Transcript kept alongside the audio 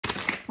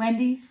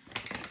Wendy's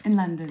in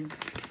London.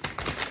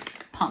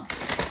 Pumped.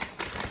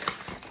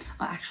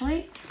 Oh,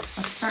 actually,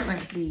 let's start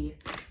with the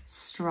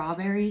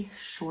strawberry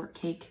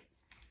shortcake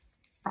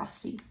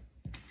frosty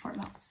before it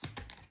melts.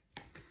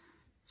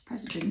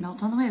 Surprised it didn't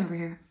melt on the way over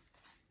here.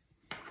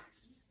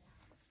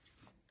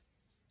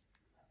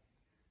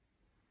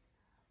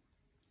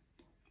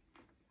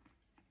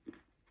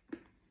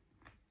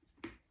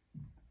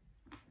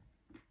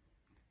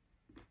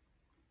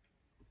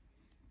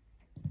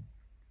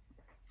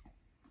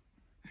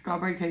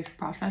 Strawberry taste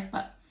process,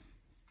 but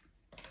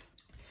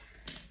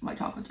my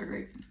chocolates are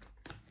great.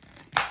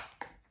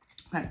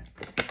 Okay.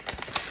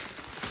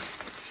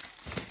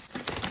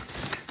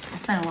 I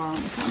spent a lot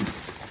on this one.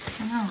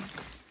 I know.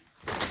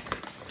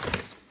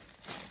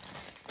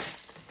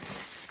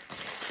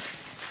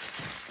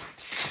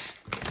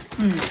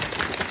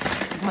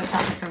 The white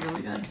chocolates are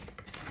really good.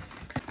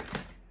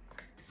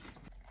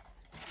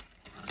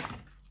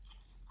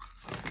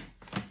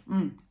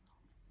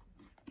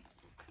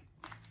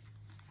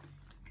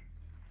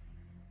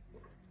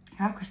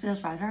 How crispy those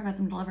fries are. I got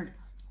them delivered.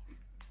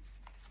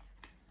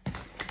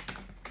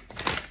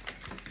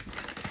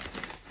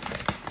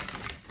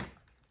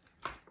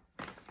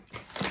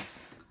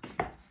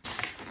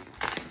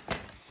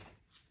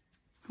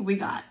 We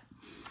got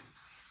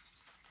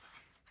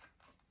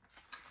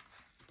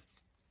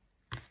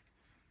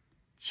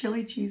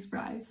chili cheese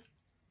fries.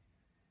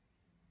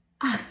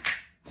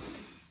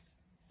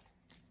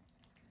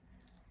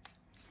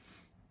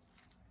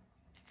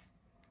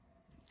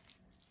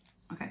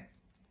 Okay,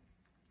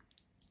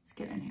 let's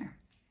get in here.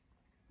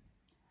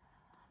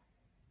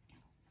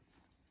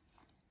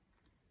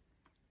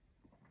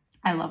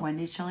 I love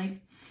Wendy's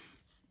chili,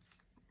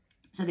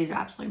 so these are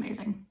absolutely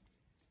amazing.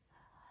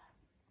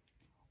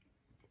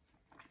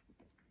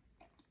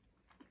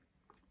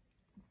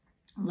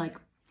 Like,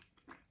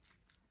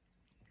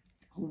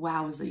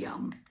 wowza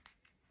yum.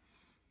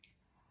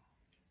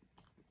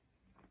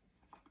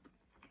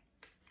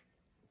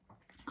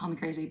 Call me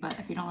crazy, but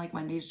if you don't like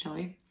Wendy's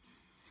chili,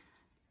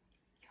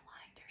 you're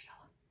lying to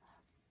yourself.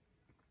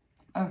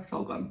 Oh,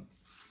 so good.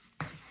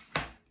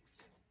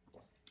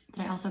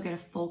 Did I also get a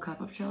full cup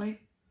of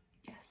chili?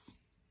 Yes.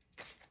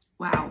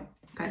 Wow.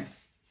 Okay.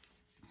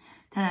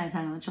 10 out of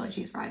 10 on the chili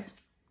cheese fries.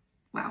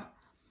 Wow.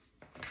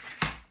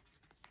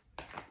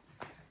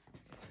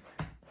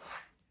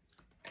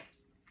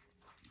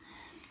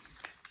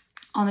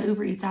 On the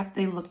Uber Eats app,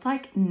 they looked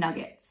like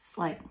nuggets.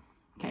 Like,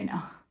 okay, no.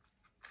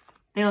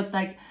 They looked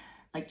like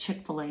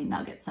Chick-fil-A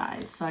nugget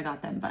size. So I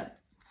got them, but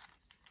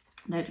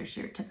they're just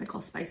your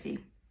typical spicy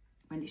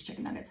Wendy's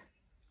chicken nuggets.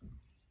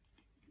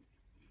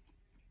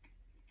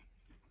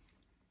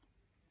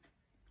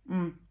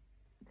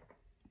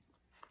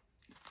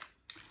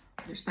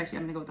 They're spicy.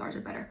 I'm gonna go with ours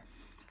are better.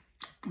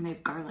 And they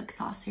have garlic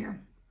sauce here.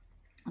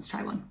 Let's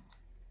try one.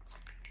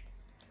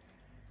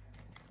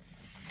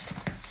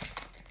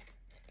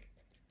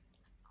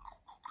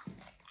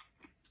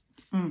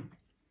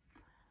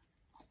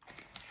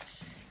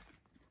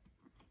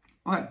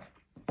 Okay.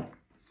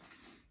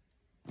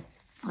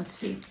 Let's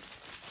see.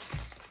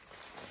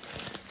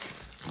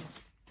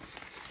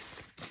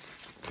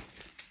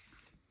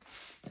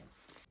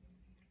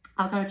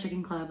 Avocado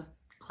Chicken Club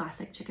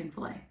Classic Chicken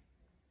Filet.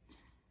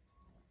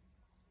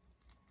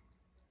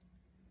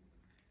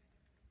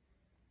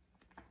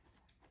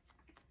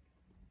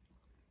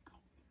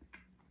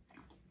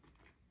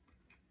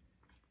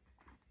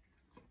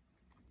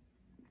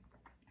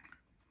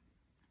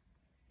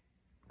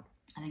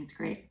 I think it's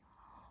great.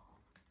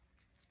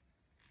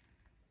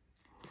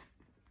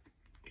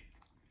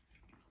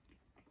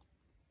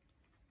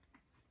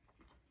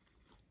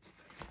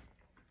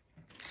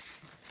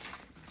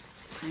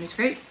 I think it's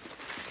great.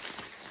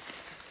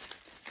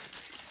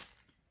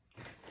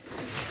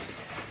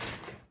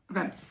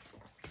 Okay.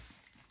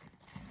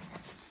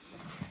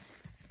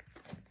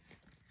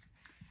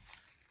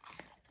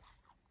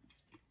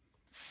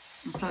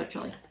 Let's try the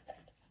chili.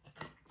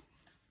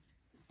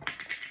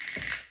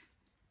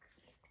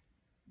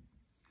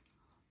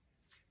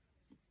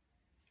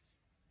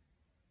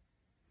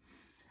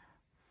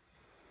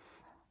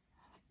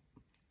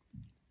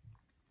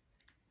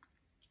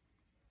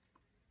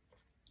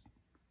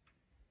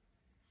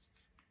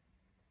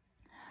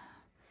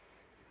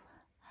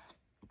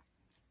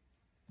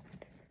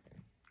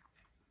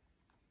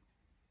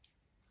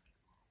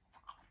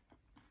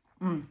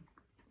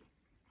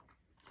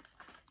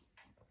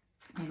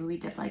 Maybe we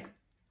dip like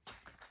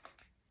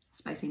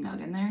spicy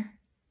nug in there.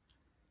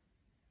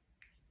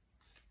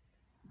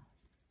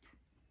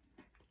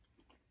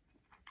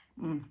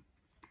 And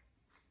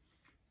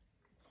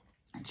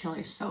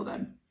chili is so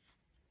good.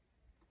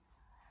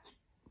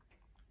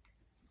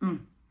 Okay,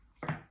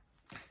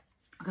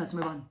 let's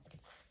move on.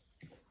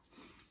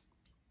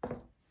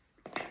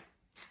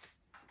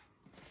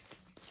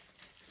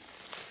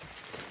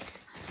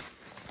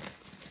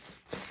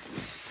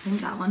 I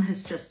think that one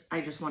is just,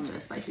 I just wanted a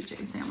spicy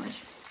chicken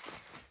sandwich.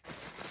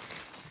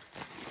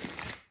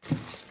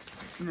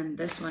 And then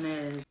this one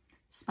is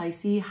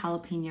spicy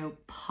jalapeno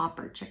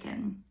popper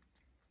chicken.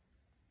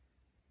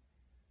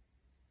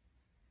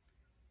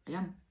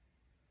 Yum.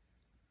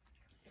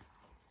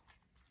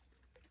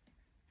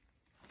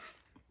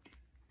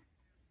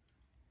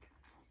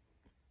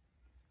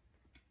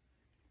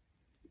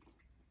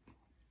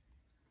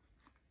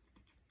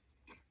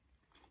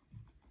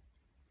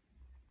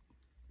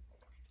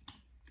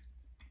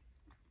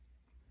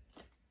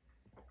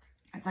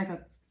 It's like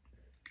a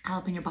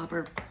jalapeno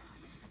popper.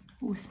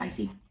 Ooh,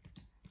 spicy.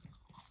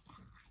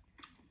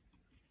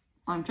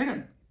 On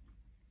chicken.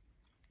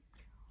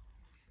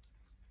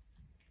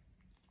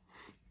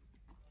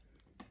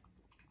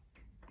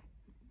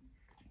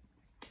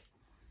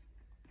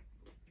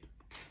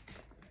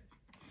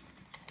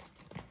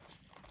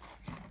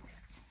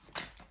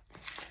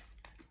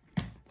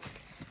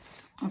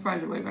 The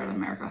fries are way better than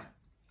America.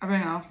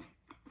 Everything else,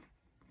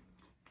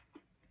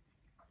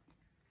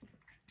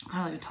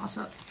 kind of like a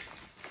toss-up.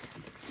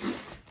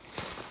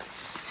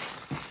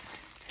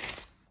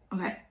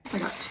 Okay, I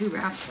got 2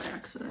 wraps by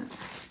accident.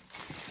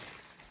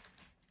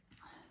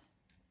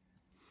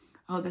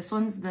 Oh, this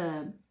one's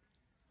the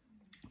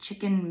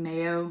chicken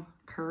mayo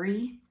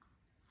curry.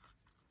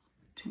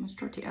 Too much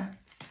tortilla.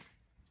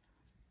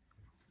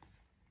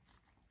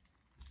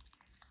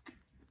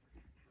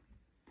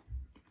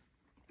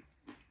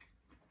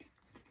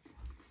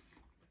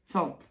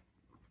 So,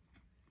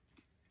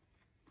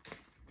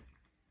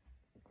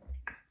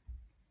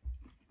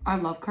 I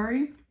love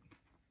curry.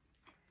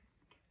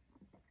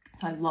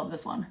 So I love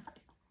this one.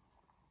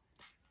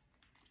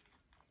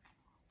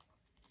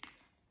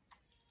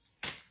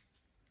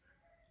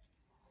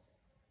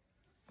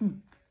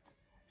 Mm.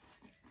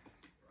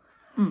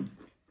 Mm.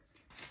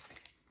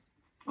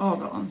 Oh,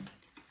 that one.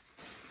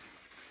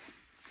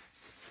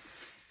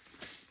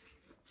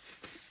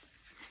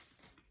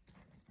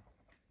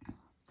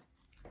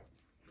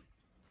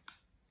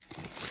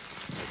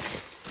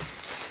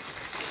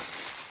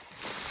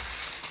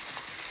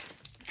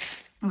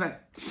 Okay.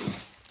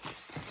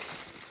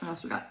 What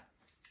else we got?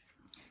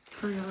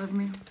 Curry all over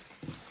me. I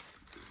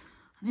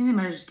think they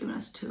might have just given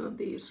us 2 of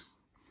these.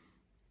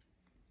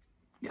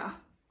 Yeah,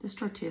 this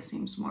tortilla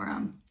seems more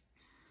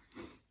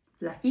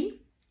fluffy.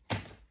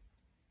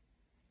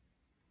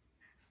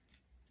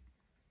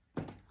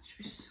 Should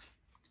we just...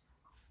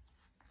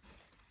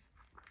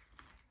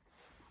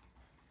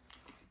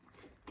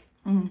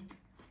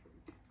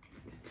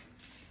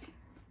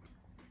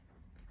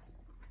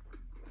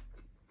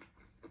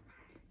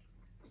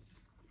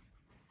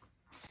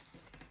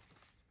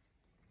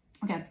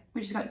 Okay,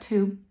 we just got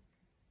 2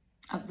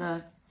 of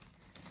the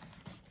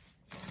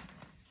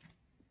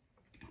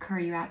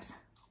curry wraps.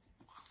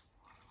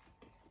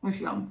 Wish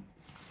yum.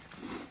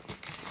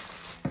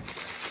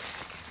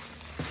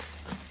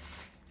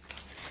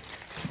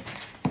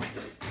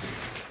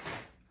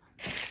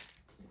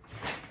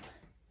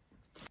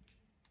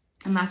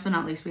 And last but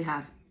not least, we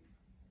have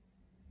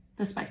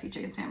the spicy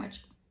chicken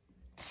sandwich.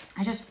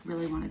 I just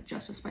really wanted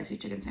just a spicy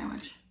chicken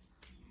sandwich.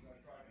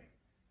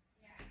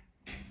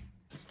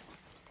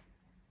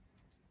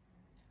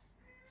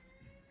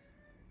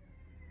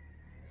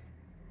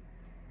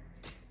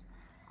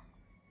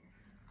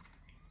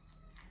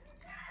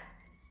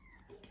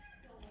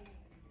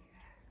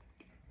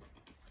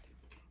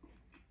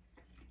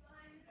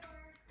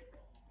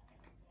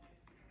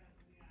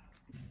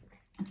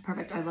 It's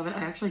perfect. I love it. I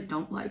actually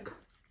don't like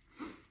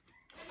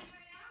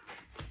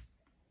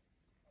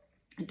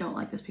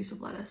this piece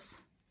of lettuce.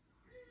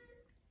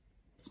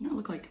 Doesn't it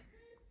look like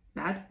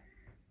bad?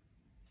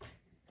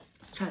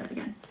 Let's try that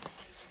again.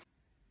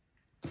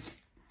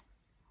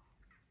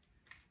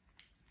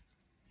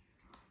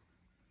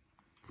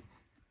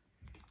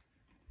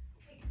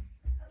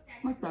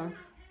 Much better.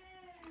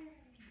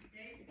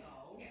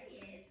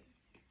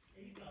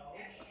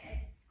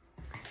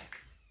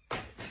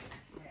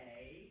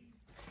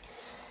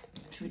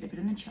 Should we dip it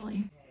in the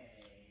chili?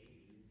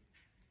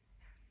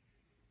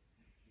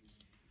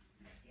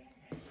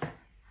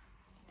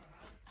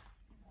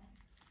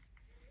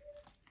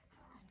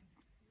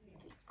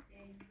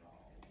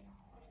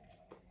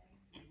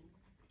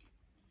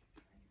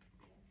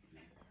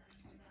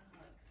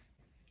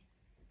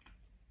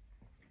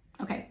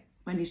 Okay,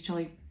 Wendy's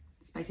chili,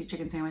 spicy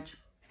chicken sandwich.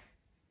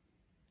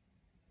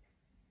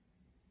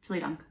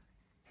 Chili dunk.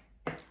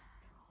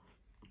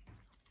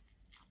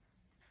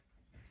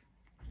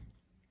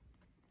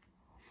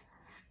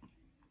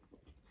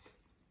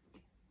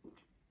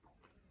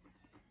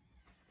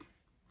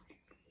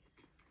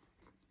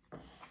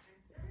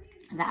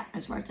 That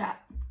is where it's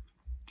at.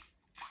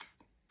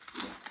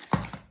 All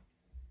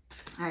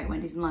right,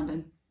 Wendy's in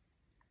London.